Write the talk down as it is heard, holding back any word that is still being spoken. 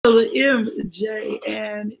MJ,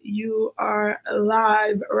 and you are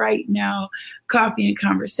live right now. Coffee and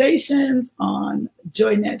Conversations on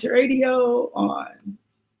JoyNet Radio, on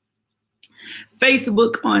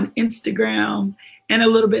Facebook, on Instagram, and a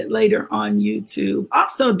little bit later on YouTube.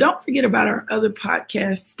 Also, don't forget about our other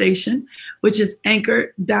podcast station, which is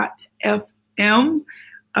Anchor.fm.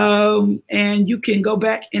 And you can go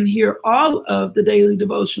back and hear all of the daily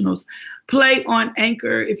devotionals play on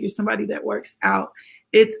Anchor if you're somebody that works out.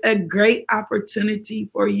 It's a great opportunity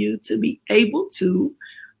for you to be able to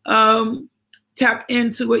tap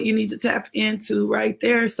into what you need to tap into right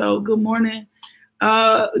there. So good morning.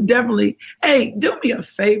 Definitely. Hey, do me a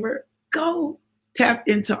favor. Go tap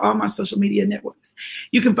into all my social media networks.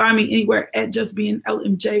 You can find me anywhere at Just Being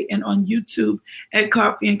LMJ and on YouTube at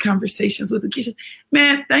Coffee and Conversations with Lakeisha.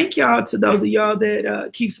 Man, thank y'all to those of y'all that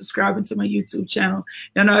keep subscribing to my YouTube channel.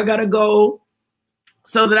 You know, I got a goal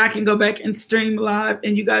so that I can go back and stream live,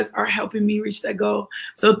 and you guys are helping me reach that goal.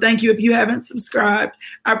 So thank you. If you haven't subscribed,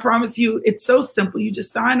 I promise you it's so simple. You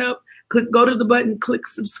just sign up, go to the button, click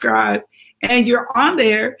subscribe, and you're on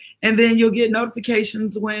there, and then you'll get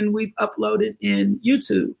notifications when we've uploaded in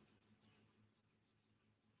YouTube.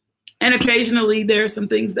 And occasionally there are some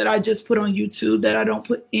things that I just put on YouTube that I don't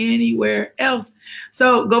put anywhere else.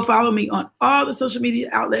 So go follow me on all the social media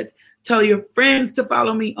outlets. Tell your friends to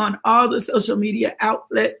follow me on all the social media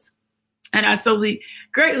outlets. And I so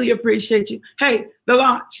greatly appreciate you. Hey, the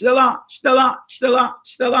launch. I don't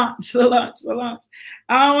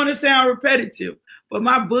want to sound repetitive, but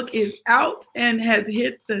my book is out and has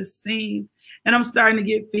hit the scenes. And I'm starting to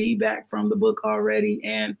get feedback from the book already.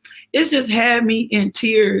 And it's just had me in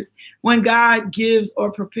tears when God gives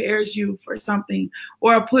or prepares you for something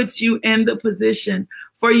or puts you in the position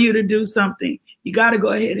for you to do something. You got to go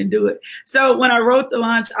ahead and do it. So when I wrote the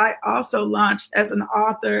launch, I also launched as an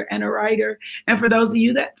author and a writer. And for those of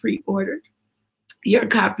you that pre-ordered, your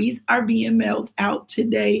copies are being mailed out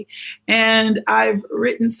today. And I've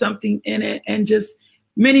written something in it, and just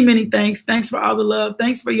many, many thanks. Thanks for all the love.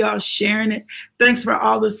 Thanks for y'all sharing it. Thanks for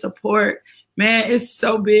all the support. Man, it's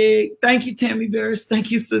so big. Thank you, Tammy Bears. Thank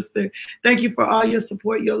you, sister. Thank you for all your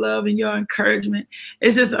support, your love, and your encouragement.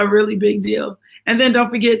 It's just a really big deal. And then don't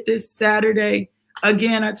forget this Saturday,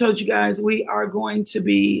 again, I told you guys we are going to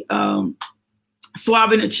be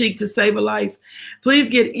swabbing a cheek to save a life. Please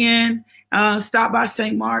get in. Stop by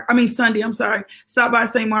Sunday. Stop by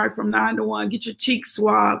St. Mark from 9 to 1. Get your cheek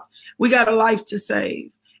swabbed. We got a life to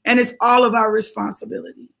save. And it's all of our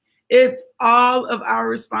responsibility. It's all of our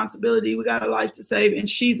responsibility. We got a life to save, and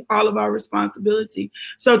she's all of our responsibility.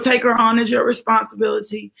 So take her on as your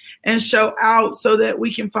responsibility and show out so that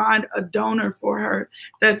we can find a donor for her.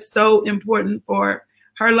 That's so important for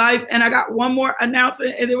her life. And I got one more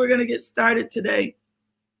announcement, and then we're going to get started today.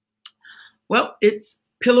 Well, it's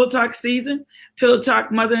Pillow Talk season, Pillow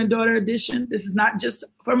Talk Mother and Daughter Edition. This is not just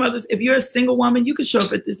for mothers. If you're a single woman, you can show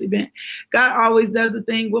up at this event. God always does a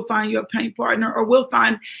thing. We'll find you a paint partner, or we'll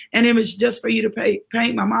find an image just for you to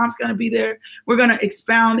paint. My mom's going to be there. We're going to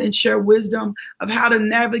expound and share wisdom of how to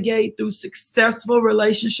navigate through successful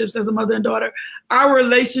relationships as a mother and daughter. Our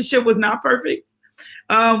relationship was not perfect.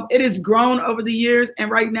 It has grown over the years,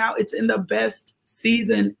 and right now it's in the best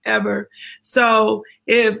season ever. So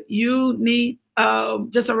if you need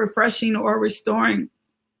just a refreshing or restoring,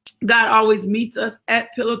 God always meets us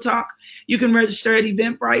at Pillow Talk. You can register at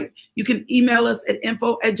Eventbrite. You can email us at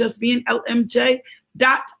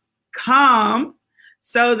info@justbeinglmj.com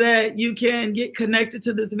so that you can get connected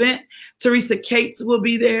to this event. Teresa Cates will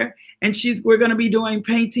be there, and we're going to be doing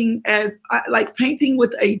painting painting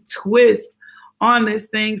with a twist on this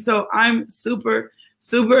thing. So I'm super,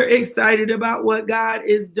 super excited about what God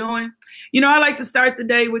is doing. You know, I like to start the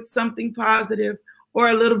day with something positive or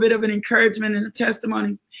a little bit of an encouragement and a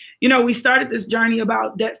testimony. You know, we started this journey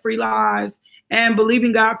about debt-free lives and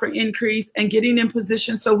believing God for increase and getting in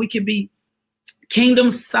position so we could be kingdom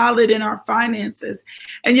solid in our finances.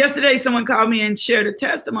 And yesterday someone called me and shared a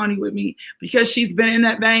testimony with me because she's been in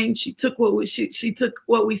that vein. She took what we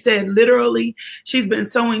said literally. She's been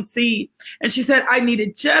sowing seed. And she said, I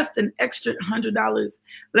needed just an extra $100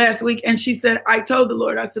 last week. And she said, I told the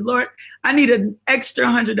Lord, I said, Lord, I need an extra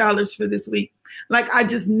 $100 for this week. Like, I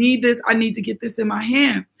just need this. I need to get this in my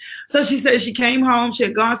hand. So she said she came home. She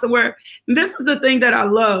had gone somewhere. And this is the thing that I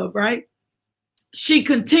love, right? She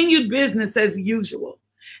continued business as usual.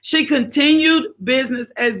 She continued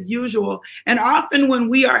business as usual. And often when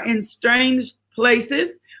we are in strange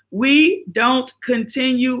places, we don't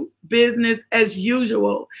continue business as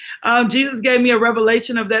usual. Jesus gave me a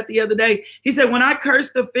revelation of that the other day. He said, when I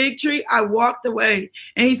cursed the fig tree, I walked away.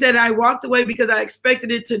 And he said, I walked away because I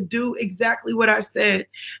expected it to do exactly what I said.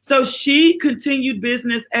 So she continued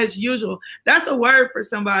business as usual. That's a word for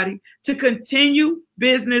somebody, to continue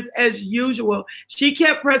business as usual. She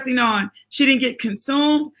kept pressing on. She didn't get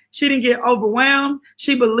consumed. She didn't get overwhelmed.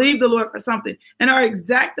 She believed the Lord for something. And her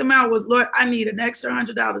exact amount was, Lord, I need an extra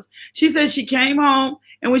 $100. She said she came home.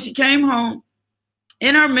 And when she came home,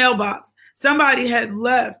 in her mailbox, somebody had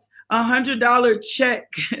left $100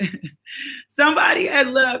 check. Somebody had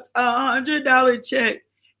left $100 check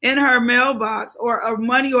in her mailbox, or a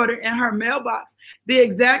money order in her mailbox. The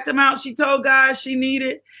exact amount she told God she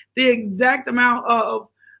needed, the exact amount of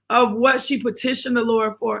what she petitioned the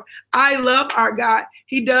Lord for. I love our God.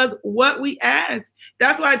 He does what we ask.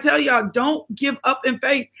 That's why I tell y'all, don't give up in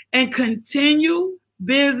faith and continue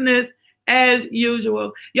business as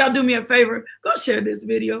usual. Y'all do me a favor. Go share this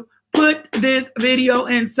video. Put this video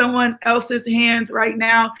in someone else's hands right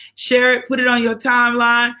now. Share it. Put it on your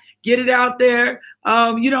timeline. Get it out there.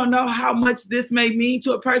 You don't know how much this may mean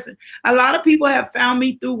to a person. A lot of people have found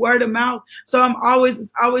me through word of mouth. So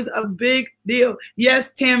it's always a big deal.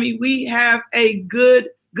 Yes, Tammy, we have a good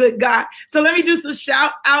God. So let me do some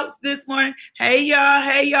shout outs this morning. Hey, y'all.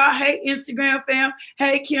 Hey, y'all. Hey, Instagram fam.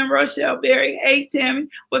 Hey, Kim Rochelle Berry. Hey, Tammy.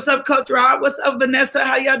 What's up, Coach Rob? What's up, Vanessa?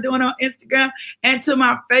 How y'all doing on Instagram? And to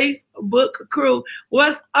my Facebook crew.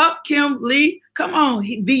 What's up, Kim Lee? Come on,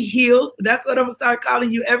 be healed. That's what I'm going to start calling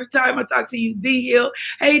you every time I talk to you. Be healed.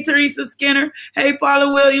 Hey, Teresa Skinner. Hey,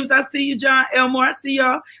 Paula Williams. I see you, John Elmore. I see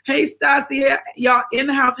y'all. Hey, Stassi. Y'all in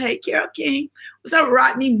the house. Hey, Carol King. What's up,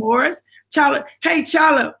 Rodney Morris? Chala. Hey,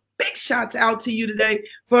 Chala. Big shouts out to you today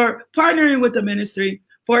for partnering with the ministry,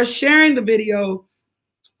 for sharing the video,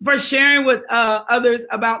 for sharing with others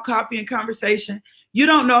about Coffee and Conversation. You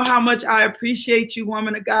don't know how much I appreciate you,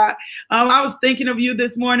 woman of God. I was thinking of you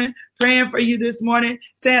this morning, praying for you this morning,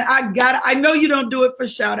 saying, I know you don't do it for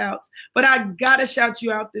shout outs, but I got to shout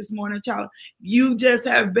you out this morning, child. You just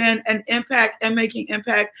have been an impact and making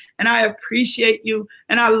impact. And I appreciate you.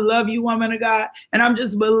 And I love you, woman of God. And I'm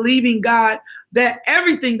just believing God that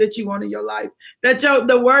everything that you want in your life, that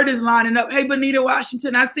the word is lining up. Hey, Bonita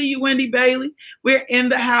Washington, I see you, Wendy Bailey. We're in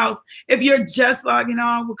the house. If you're just logging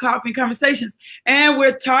on with Coffee and Conversations, and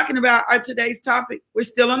we're talking about our today's topic, we're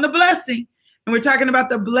still on the blessing, and we're talking about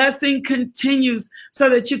the blessing continues so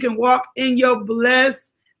that you can walk in your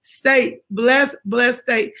blessed state, blessed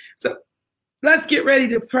state. So let's get ready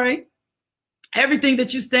to pray. Everything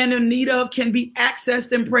that you stand in need of can be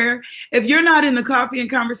accessed in prayer. If you're not in the Coffee and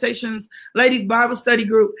Conversations Ladies Bible Study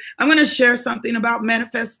group, I'm going to share something about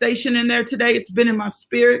manifestation in there today. It's been in my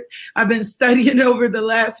spirit. I've been studying over the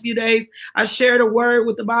last few days. I shared a word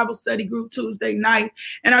with the Bible study group Tuesday night,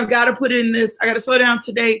 and I've got to put it in this. I got to slow down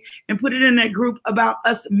today and put it in that group about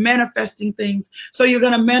us manifesting things. So you're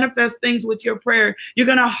going to manifest things with your prayer. You're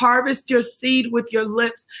going to harvest your seed with your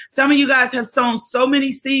lips. Some of you guys have sown so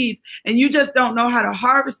many seeds, and you just don't know how to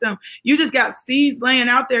harvest them. You just got seeds laying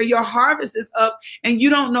out there. Your harvest is up, and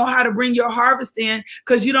you don't know how to bring your harvest in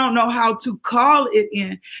because you don't know how to call it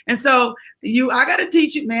in. And so I got to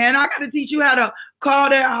teach you, man. I got to teach you how to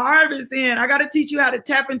call that harvest in. I got to teach you how to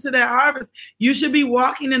tap into that harvest. You should be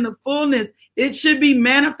walking in the fullness. It should be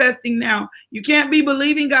manifesting now. You can't be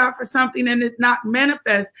believing God for something and it's not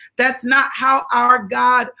manifest. That's not how our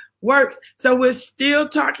God works. So we're still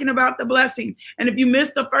talking about the blessing. And if you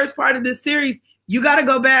missed the first part of this series, you got to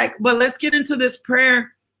go back. But let's get into this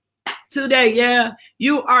prayer today. Yeah,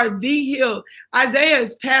 you are the healed. Isaiah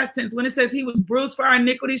is past tense when it says he was bruised for our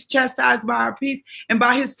iniquities, chastised by our peace, and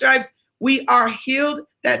by his stripes we are healed.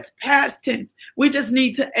 That's past tense. We just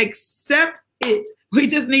need to accept it. We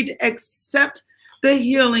just need to accept the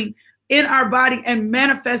healing in our body and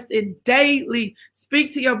manifest it daily.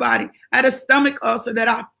 Speak to your body. I had a stomach ulcer that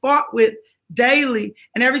I fought with daily.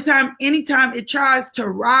 And every time, anytime it tries to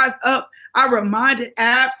rise up, I remind it,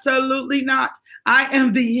 absolutely not. I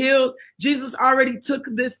am the healed. Jesus already took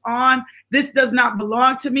this on. This does not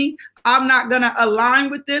belong to me. I'm not going to align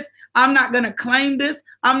with this. I'm not going to claim this.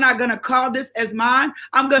 I'm not going to call this as mine.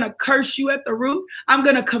 I'm going to curse you at the root. I'm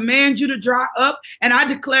going to command you to dry up. And I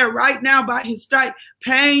declare right now by his stripe,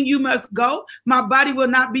 pain, you must go. My body will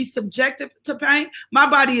not be subjected to pain. My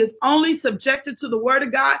body is only subjected to the word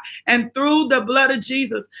of God and through the blood of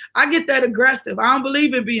Jesus. I get that aggressive. I don't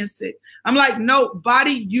believe in being sick. I'm like, no,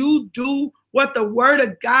 body, you do what the word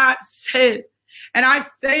of God says. And I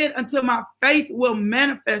say it until my faith will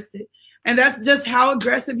manifest it. And that's just how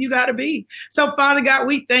aggressive you got to be. So, Father God,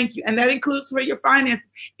 we thank you. And that includes for your finances.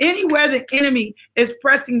 Anywhere the enemy is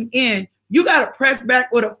pressing in, you got to press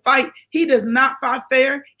back with a fight. He does not fight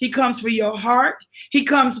fair. He comes for your heart. He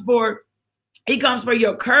comes for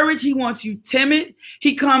your courage. He wants you timid.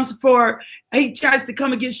 He tries to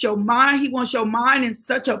come against your mind. He wants your mind in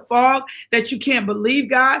such a fog that you can't believe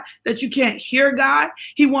God, that you can't hear God.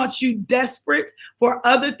 He wants you desperate for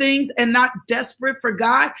other things and not desperate for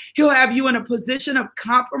God. He'll have you in a position of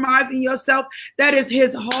compromising yourself. That is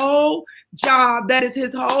his whole job. That is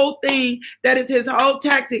his whole thing. That is his whole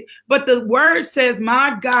tactic. But the word says,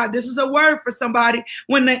 my God, this is a word for somebody.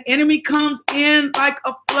 When the enemy comes in like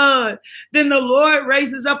a flood, then the Lord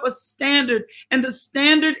raises up a standard, and the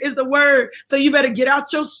standard is the word. So you better get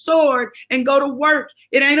out your sword and go to work.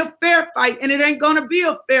 It ain't a fair fight, and it ain't going to be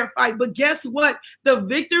a fair fight. But guess what? The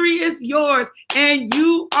victory is yours, and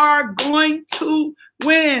you are going to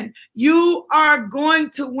win. You are going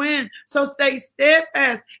to win. So stay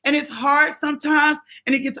steadfast. And it's hard sometimes,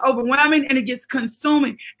 and it gets overwhelming, and it gets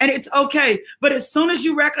consuming, and it's okay. But as soon as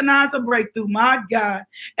you recognize a breakthrough, my God,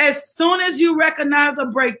 as soon as you recognize a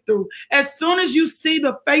breakthrough, as soon as you see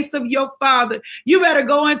the face of your Father, you better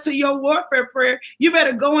go into your warfare prayer. You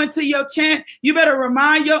better go into your chant. You better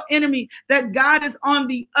remind your enemy that God is on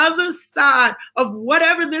the other side of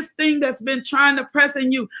whatever this thing that's been trying to press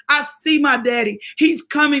in you. I see my daddy. He's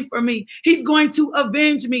coming for me. He's going to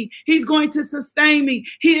avenge me. He's going to sustain me.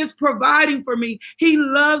 He is providing for me. He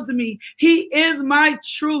loves me. He is my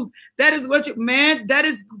truth. That is what that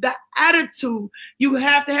is the attitude you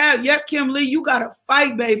have to have. Yep, Kim Lee, you got to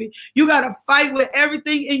fight, baby. You got to fight with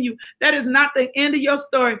everything in you. That is not the end of your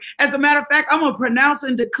story. As a matter of fact, I'm going to pronounce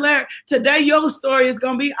and declare today your story is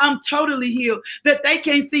going to be, I'm totally healed. That they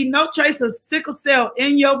can't see no trace of sickle cell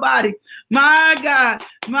in your body. My God,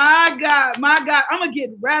 my God, my God. I'm going to get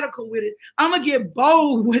radical with it. I'm going to get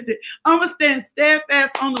bold with it. I'm going to stand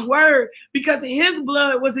steadfast on the word, because his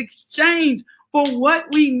blood was exchanged for what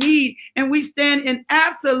we need, and we stand in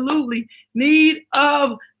absolutely need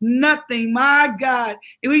of nothing. My God,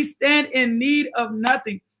 we stand in need of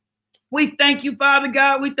nothing. We thank you, Father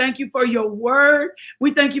God. We thank you for your word.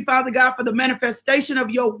 We thank you, Father God, for the manifestation of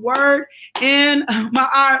your word in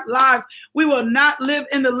our lives. We will not live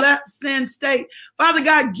in the less than state. Father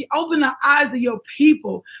God, open the eyes of your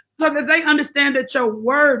people so that they understand that your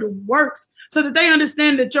word works, so that they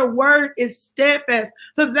understand that your word is steadfast,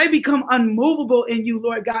 so that they become unmovable in you,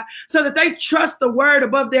 Lord God, so that they trust the word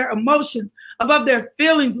above their emotions, above their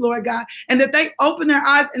feelings, Lord God, and that they open their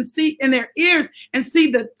eyes and see in their ears and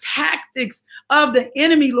see the tactics of the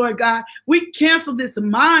enemy, Lord God. We cancel this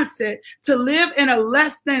mindset to live in a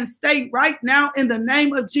less than state right now in the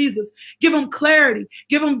name of Jesus. Give them clarity,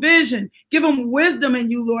 give them vision, give them wisdom in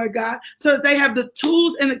you, Lord God, so that they have the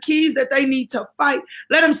tools and the keys that they need to fight.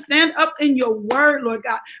 Let them stand up in your word, Lord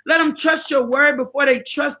God. Let them trust your word before they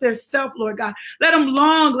trust their self, Lord God. Let them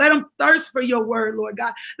long, let them thirst for your word, Lord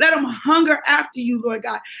God. Let them hunger after you, Lord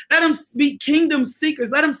God. Let them be kingdom seekers.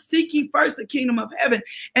 Let them seek ye first the kingdom of heaven,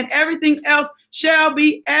 and everything else shall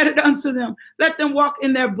be added unto them. Let them walk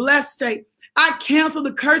in their blessed state. I cancel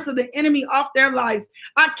the curse of the enemy off their life.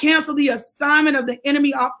 I cancel the assignment of the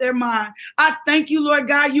enemy off their mind. I thank you, Lord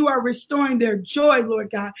God, you are restoring their joy,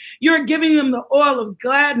 Lord God. You're giving them the oil of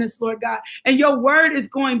gladness, Lord God, and your word is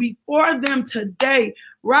going before them today.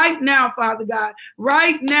 Right now, Father God,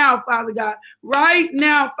 right now, Father God, right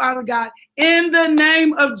now, Father God, in the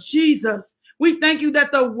name of Jesus, we thank you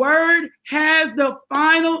that the word has the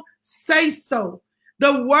final say so.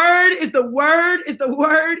 The word is the word is the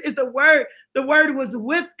word is the word. The word was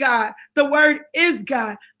with God. The word is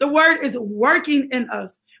God. The word is working in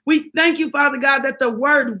us. We thank you, Father God, that the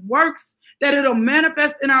word works, that it'll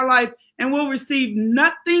manifest in our life, and we'll receive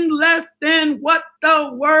nothing less than what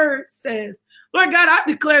the word says. Lord God, I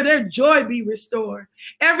declare their joy be restored.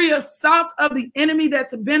 Every assault of the enemy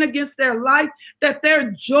that's been against their life, that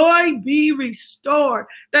their joy be restored,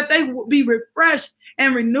 that they will be refreshed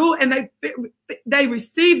and renewed, and they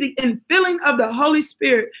receive the infilling of the Holy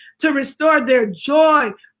Spirit to restore their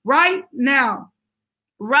joy right now.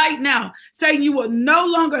 Right now, saying you will no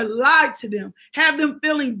longer lie to them, have them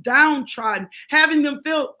feeling downtrodden, having them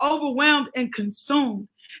feel overwhelmed and consumed.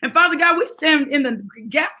 And Father God, we stand in the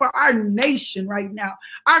gap for our nation right now,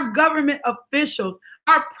 our government officials,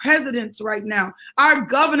 our presidents right now, our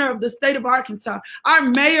governor of the state of Arkansas, our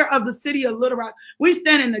mayor of the city of Little Rock. We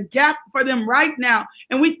stand in the gap for them right now.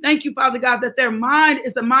 And we thank you, Father God, that their mind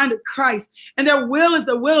is the mind of Christ and their will is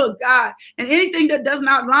the will of God. And anything that does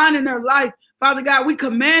not line in their life, Father God, we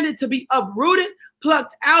command it to be uprooted,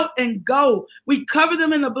 plucked out and go. We cover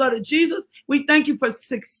them in the blood of Jesus. We thank you for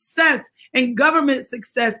success and government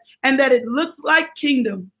success, and that it looks like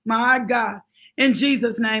kingdom, my God. In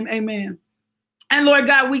Jesus' name, amen. And Lord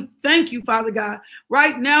God, we thank you, Father God,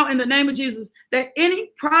 right now in the name of Jesus, that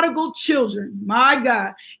any prodigal children, my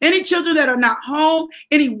God, any children that are not home,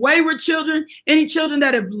 any wayward children, any children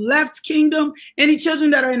that have left kingdom, any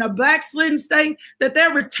children that are in a backslidden state, that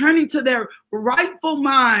they're returning to their rightful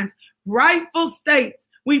minds, rightful states.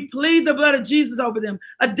 We plead the blood of Jesus over them.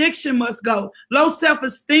 Addiction must go. Low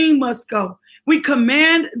self-esteem must go. We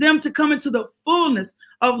command them to come into the fullness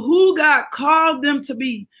of who God called them to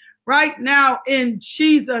be right now in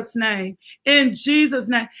Jesus' name. In Jesus'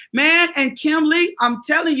 name. Man, and Kim Lee, I'm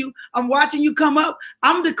telling you, I'm watching you come up.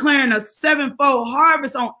 I'm declaring a sevenfold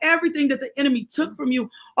harvest on everything that the enemy took from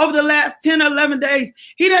you over the last 10 or 11 days.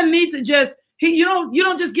 He doesn't need to just you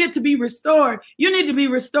don't just get to be restored. You need to be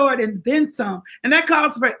restored and then some. And that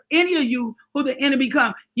calls for any of you who the enemy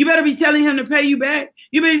come. You better be telling him to pay you back.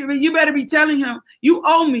 You better be telling him, you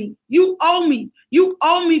owe me. You owe me. You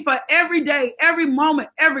owe me for every day, every moment,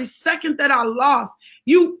 every second that I lost.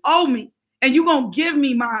 You owe me. And you're going to give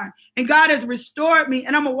me mine. And God has restored me.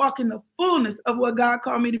 And I'm going to walk in the fullness of what God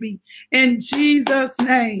called me to be. In Jesus'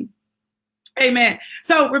 name. Amen.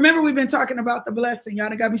 So remember, we've been talking about the blessing. Y'all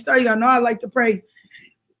done got me started. Y'all know I like to pray.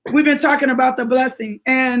 We've been talking about the blessing,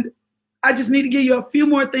 and I just need to give you a few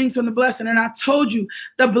more things from the blessing. And I told you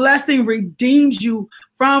the blessing redeems you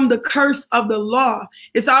from the curse of the law.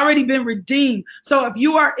 It's already been redeemed. So if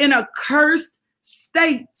you are in a cursed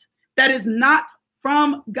state that is not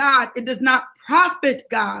from God, it does not profit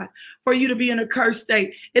God for you to be in a cursed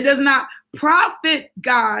state. It does not profit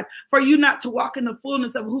God for you not to walk in the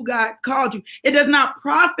fullness of who God called you. It does not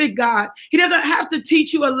profit God. He doesn't have to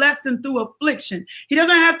teach you a lesson through affliction. He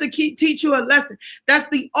doesn't have to teach you a lesson. That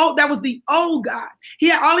was the old God.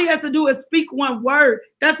 All he has to do is speak one word.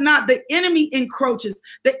 That's not, the enemy encroaches.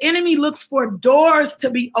 The enemy looks for doors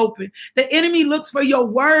to be open. The enemy looks for your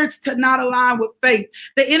words to not align with faith.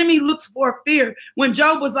 The enemy looks for fear. When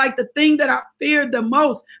Job was like, the thing that I feared the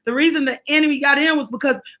most, the reason the enemy got in was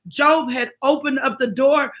because Job had opened up the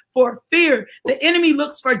door for fear. The enemy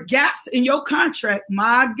looks for gaps in your contract.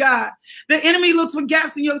 My God. The enemy looks for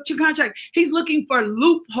gaps in your contract. He's looking for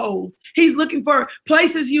loopholes. He's looking for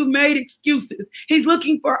places you've made excuses. He's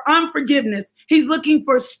looking for unforgiveness. He's looking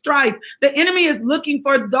for strife. The enemy is looking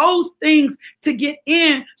for those things to get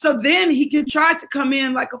in, so then he can try to come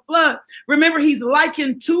in like a flood. Remember, he's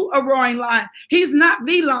likened to a roaring lion. He's not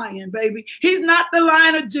the lion, baby. He's not the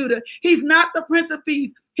Lion of Judah. He's not the Prince of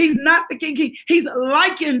Peace. He's not the king. He's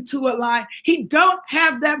likened to a lion. He don't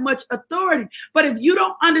have that much authority. But if you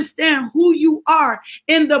don't understand who you are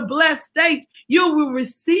in the blessed state, you will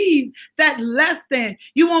receive that less than.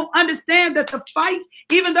 You won't understand that the fight,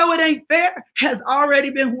 even though it ain't fair, has already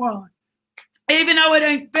been won. Even though it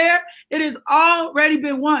ain't fair, it has already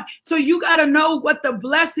been won. So you got to know what the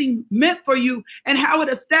blessing meant for you and how it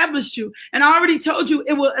established you. And I already told you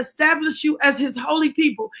it will establish you as his holy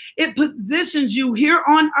people. It positions you here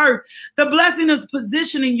on earth. The blessing is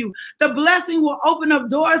positioning you. The blessing will open up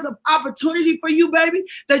doors of opportunity for you, baby,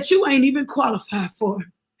 that you ain't even qualified for.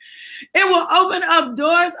 It will open up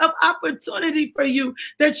doors of opportunity for you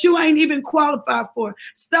that you ain't even qualified for.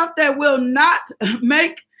 Stuff that will not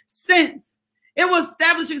make sense. It will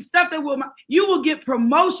establish you stuff that you will get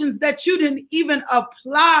promotions that you didn't even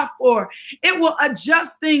apply for. It will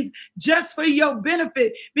adjust things just for your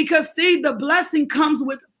benefit, because see, the blessing comes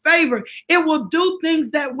with favor. It will do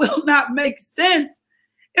things that will not make sense.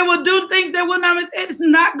 It will do things that will not make sense. It's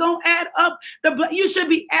not going to add up. You should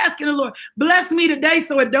be asking the Lord, bless me today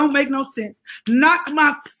so it don't make no sense. Knock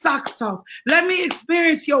my socks off. Let me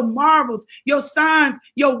experience your marvels, your signs,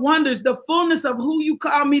 your wonders, the fullness of who you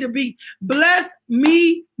call me to be. Bless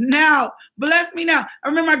me now. Bless me now. I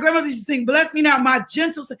remember my grandmother used to sing, bless me now, my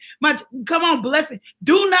gentle, come on, bless me.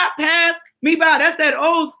 Do not pass me by. That's that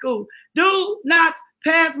old school. Do not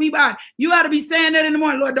pass me by. You ought to be saying that in the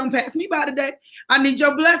morning. Lord, don't pass me by today. I need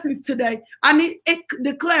your blessings today. I need it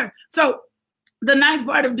declare. So the 9th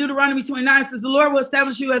part of Deuteronomy 29 says, the Lord will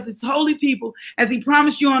establish you as his holy people, as he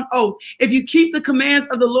promised you on oath, if you keep the commands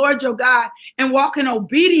of the Lord your God and walk in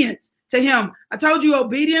obedience to him. I told you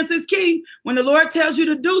obedience is key. When the Lord tells you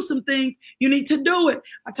to do some things, you need to do it.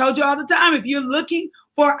 I told you all the time, if you're looking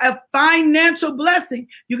for a financial blessing,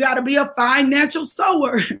 you got to be a financial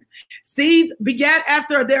sower. Seeds begat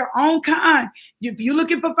after their own kind. If you're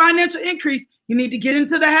looking for financial increase, you need to get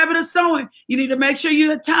into the habit of sowing. You need to make sure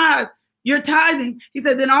you tithe. You're tithing. He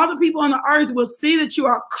said, then all the people on the earth will see that you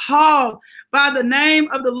are called by the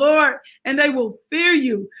name of the Lord, and they will fear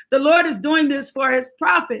you. The Lord is doing this for his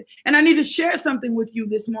prophet. And I need to share something with you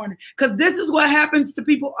this morning, because this is what happens to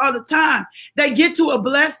people all the time. They get to a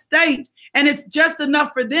blessed state and it's just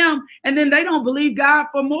enough for them, and then they don't believe God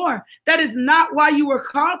for more. That is not why you were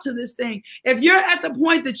called to this thing. If you're at the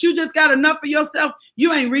point that you just got enough for yourself,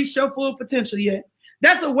 you ain't reached your full potential yet.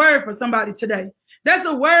 That's a word for somebody today. That's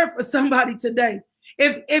a word for somebody today.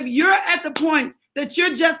 If you're at the point that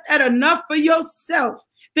you're just at enough for yourself,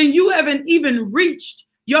 then you haven't even reached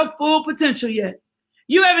your full potential yet.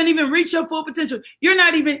 You haven't even reached your full potential. You're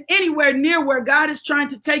not even anywhere near where God is trying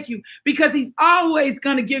to take you, because he's always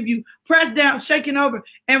going to give you pressed down, shaken over,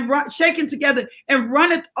 and shaken together and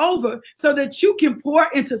run it over so that you can pour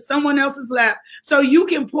into someone else's lap, so you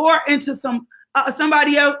can pour into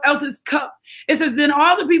somebody else's cup. It says, then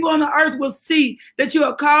all the people on the earth will see that you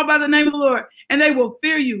are called by the name of the Lord, and they will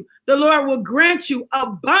fear you. The Lord will grant you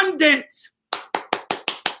abundance.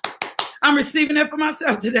 I'm receiving it for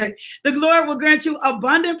myself today. The Lord will grant you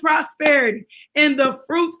abundant prosperity in the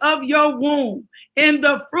fruit of your womb. In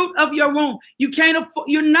the fruit of your womb. You can't,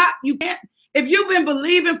 if you've been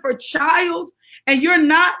believing for child and you're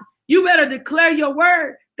not, you better declare your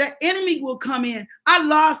word. The enemy will come in. I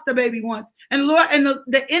lost a baby once, and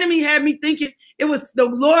the enemy had me thinking it was the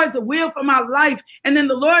Lord's will for my life. And then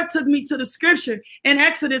the Lord took me to the scripture in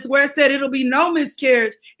Exodus where it said it'll be no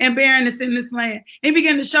miscarriage and barrenness in this land. He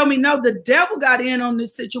began to show me, no, the devil got in on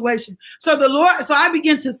this situation. So I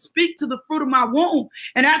began to speak to the fruit of my womb.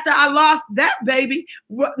 And after I lost that baby,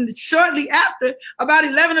 shortly after, about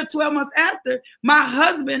 11 or 12 months after, my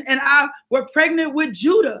husband and I were pregnant with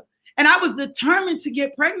Judah. And I was determined to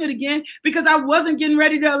get pregnant again because I wasn't getting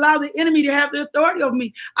ready to allow the enemy to have the authority over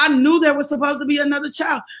me. I knew there was supposed to be another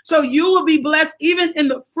child. So you will be blessed even in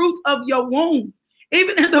the fruit of your womb,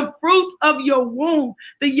 even in the fruit of your womb,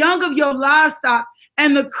 the young of your livestock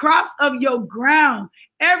and the crops of your ground.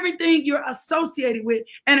 Everything you're associated with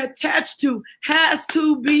and attached to has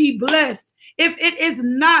to be blessed. If it is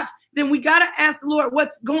not, then we got to ask the Lord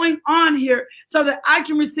what's going on here so that I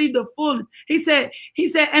can receive the fullness. He said,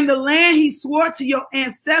 and the land he swore to your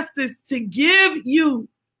ancestors to give you,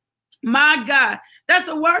 my God, that's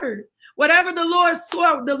a word. Whatever the Lord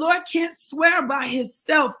swore, the Lord can't swear by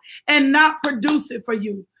himself and not produce it for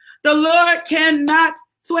you. The Lord cannot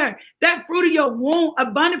swear. That fruit of your womb,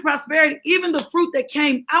 abundant prosperity, even the fruit that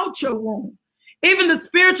came out your womb, even the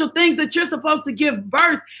spiritual things that you're supposed to give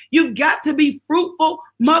birth, you've got to be fruitful,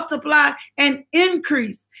 multiply, and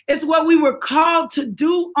increase. It's what we were called to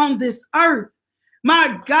do on this earth.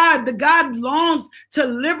 My God, the God longs to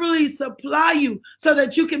liberally supply you so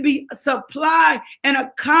that you can be a supply and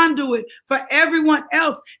a conduit for everyone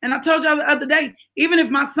else. And I told y'all the other day, even if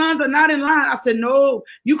my sons are not in line, I said, no,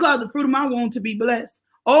 you called the fruit of my womb to be blessed.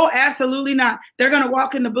 Oh, absolutely not. They're going to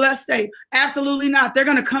walk in the blessed state. Absolutely not. They're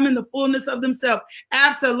going to come in the fullness of themselves.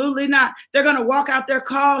 Absolutely not. They're going to walk out their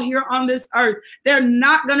call here on this earth. They're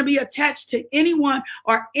not going to be attached to anyone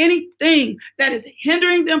or anything that is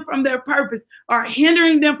hindering them from their purpose or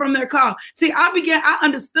hindering them from their call. See, I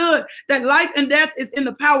understood that life and death is in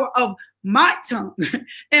the power of my tongue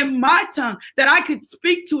and my tongue, that I could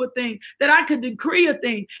speak to a thing, that I could decree a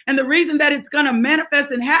thing. And the reason that it's going to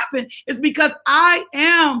manifest and happen is because I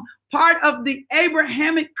am part of the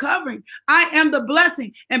Abrahamic covering. I am the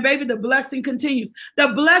blessing. And baby, the blessing continues. The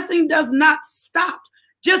blessing does not stop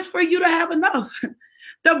just for you to have enough.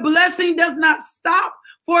 The blessing does not stop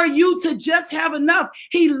for you to just have enough.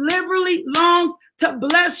 He liberally longs to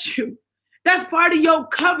bless you. That's part of your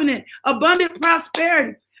covenant, abundant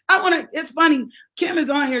prosperity. It's funny, Kim is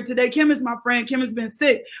on here today. Kim is my friend. Kim has been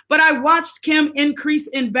sick, but I watched Kim increase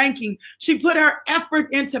in banking. She put her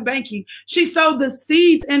effort into banking. She sowed the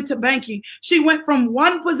seeds into banking. She went from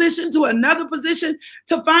one position to another position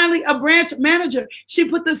to finally a branch manager. She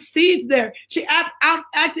put the seeds there. She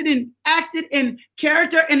acted in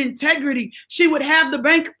character and integrity. She would have the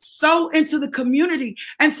bank sow into the community.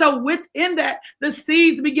 And so within that, the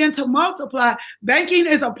seeds began to multiply. Banking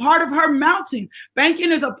is a part of her mounting.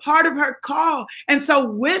 Banking is a part of her call. And so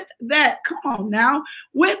with that, come on now,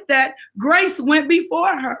 with that, grace went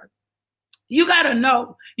before her. You got to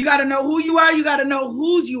know. You got to know who you are. You got to know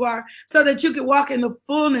whose you are so that you can walk in the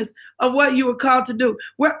fullness of what you were called to do.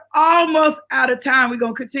 We're almost out of time. We're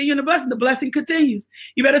going to continue in the blessing. The blessing continues.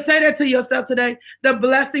 You better say that to yourself today. The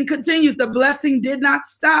blessing continues. The blessing did not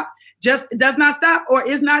stop. Just does not stop, or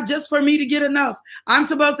is not just for me to get enough. I'm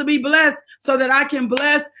supposed to be blessed so that I can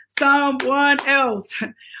bless someone else.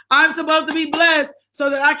 I'm supposed to be blessed so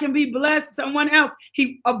that I can be blessed someone else.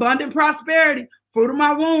 Abundant prosperity, fruit of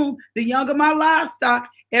my womb, the young of my livestock,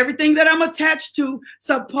 everything that I'm attached to,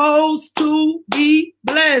 supposed to be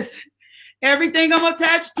blessed. Everything I'm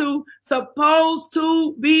attached to, supposed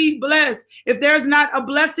to be blessed. If there's not a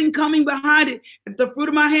blessing coming behind it, if the fruit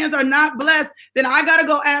of my hands are not blessed, then I got to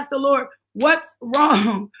go ask the Lord, what's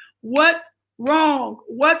wrong? What's wrong?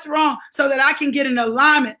 What's wrong? So that I can get in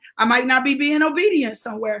alignment. I might not be being obedient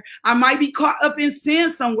somewhere. I might be caught up in sin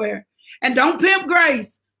somewhere. And don't pimp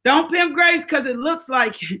grace. Don't pimp grace because it looks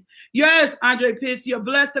like it. Yes, Andre Pitts, you're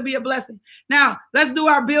blessed to be a blessing. Now, let's do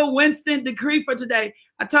our Bill Winston decree for today.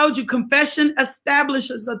 I told you, confession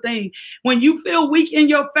establishes a thing. When you feel weak in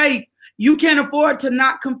your faith, you can't afford to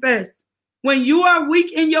not confess. When you are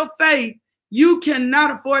weak in your faith, you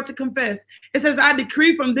cannot afford to confess. It says, I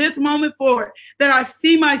decree from this moment forward that I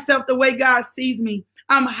see myself the way God sees me.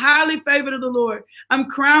 I'm highly favored of the Lord. I'm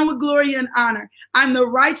crowned with glory and honor. I'm the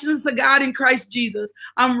righteousness of God in Christ Jesus.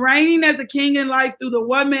 I'm reigning as a king in life through the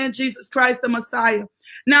one man, Jesus Christ, the Messiah.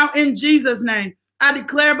 Now, in Jesus' name, I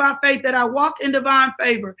declare by faith that I walk in divine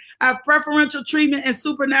favor. I have preferential treatment and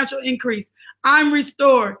supernatural increase. I'm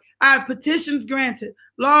restored. I have petitions granted,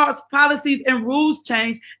 laws, policies, and rules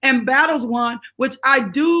changed, and battles won, which I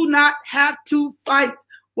do not have to fight.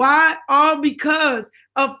 Why? All because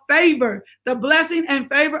of favor. The blessing and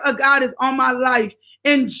favor of God is on my life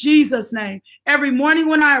in Jesus' name. Every morning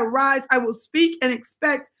when I arise, I will speak and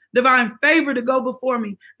expect divine favor to go before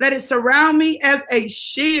me. Let it surround me as a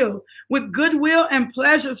shield with goodwill and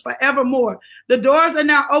pleasures forevermore. The doors are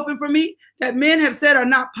now open for me that men have said are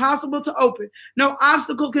not possible to open. No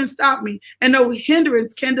obstacle can stop me, and no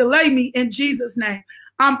hindrance can delay me in Jesus' name.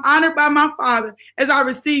 I'm honored by my Father as I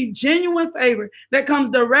receive genuine favor that comes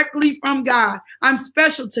directly from God. I'm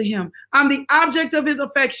special to him. I'm the object of his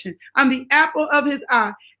affection. I'm the apple of his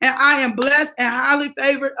eye, and I am blessed and highly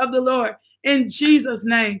favored of the Lord. In Jesus'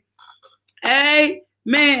 name.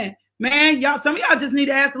 Amen. Man, y'all, some of y'all just need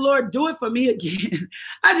to ask the Lord, do it for me again.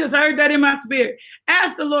 I just heard that in my spirit.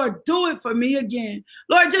 Ask the Lord, do it for me again.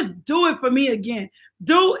 Lord, just do it for me again.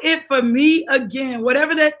 Do it for me again.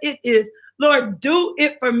 Whatever that it is, Lord, do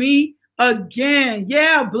it for me again.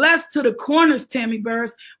 Yeah, blessed to the corners, Tammy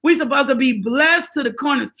Burris. We supposed to be blessed to the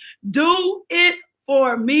corners. Do it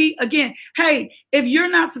for me again. Hey, if you're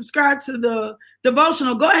not subscribed to the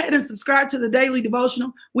devotional, go ahead and subscribe to the daily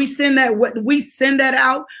devotional. We send that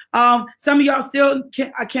out. Some of y'all still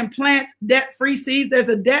can plant debt-free seeds. There's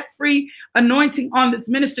a debt-free anointing on this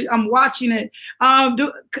ministry. I'm watching it.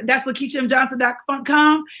 That's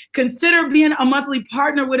LakeishaMJohnson.com. Consider being a monthly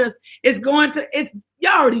partner with us.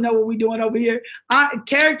 Y'all already know what we're doing over here.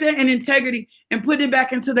 Character and integrity, and put it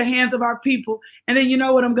back into the hands of our people. And then you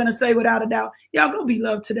know what I'm going to say without a doubt. Y'all go be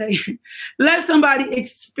loved today. Let somebody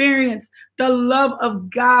experience the love of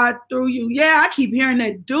God through you. Yeah, I keep hearing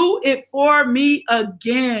that. Do it for me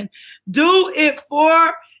again. Do it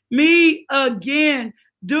for me again.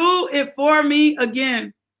 Do it for me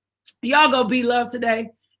again. Y'all go be loved today.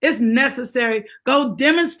 It's necessary. Go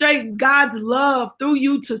demonstrate God's love through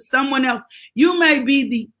you to someone else. You may be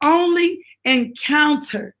the only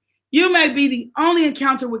encounter. You may be the only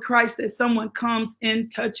encounter with Christ that someone comes in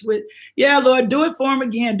touch with. Yeah, Lord, do it for him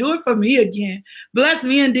again. Do it for me again. Bless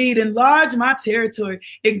me indeed. Enlarge my territory.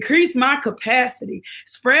 Increase my capacity.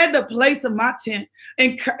 Spread the place of my tent.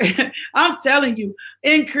 I'm telling you,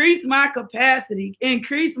 increase my capacity.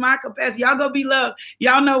 Increase my capacity. Y'all go be loved.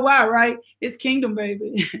 Y'all know why, right? It's kingdom,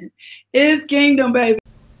 baby. It's kingdom, baby.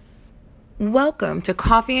 Welcome to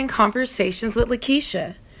Coffee and Conversations with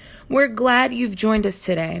Lakeisha. We're glad you've joined us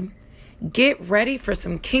today. Get ready for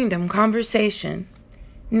some kingdom conversation.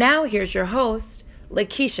 Now here's your host,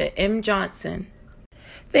 Lakeisha M. Johnson.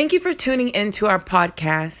 Thank you for tuning into our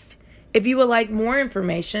podcast. If you would like more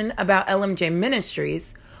information about LMJ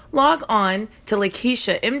Ministries, log on to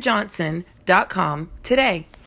LakeishaMJohnson.com today.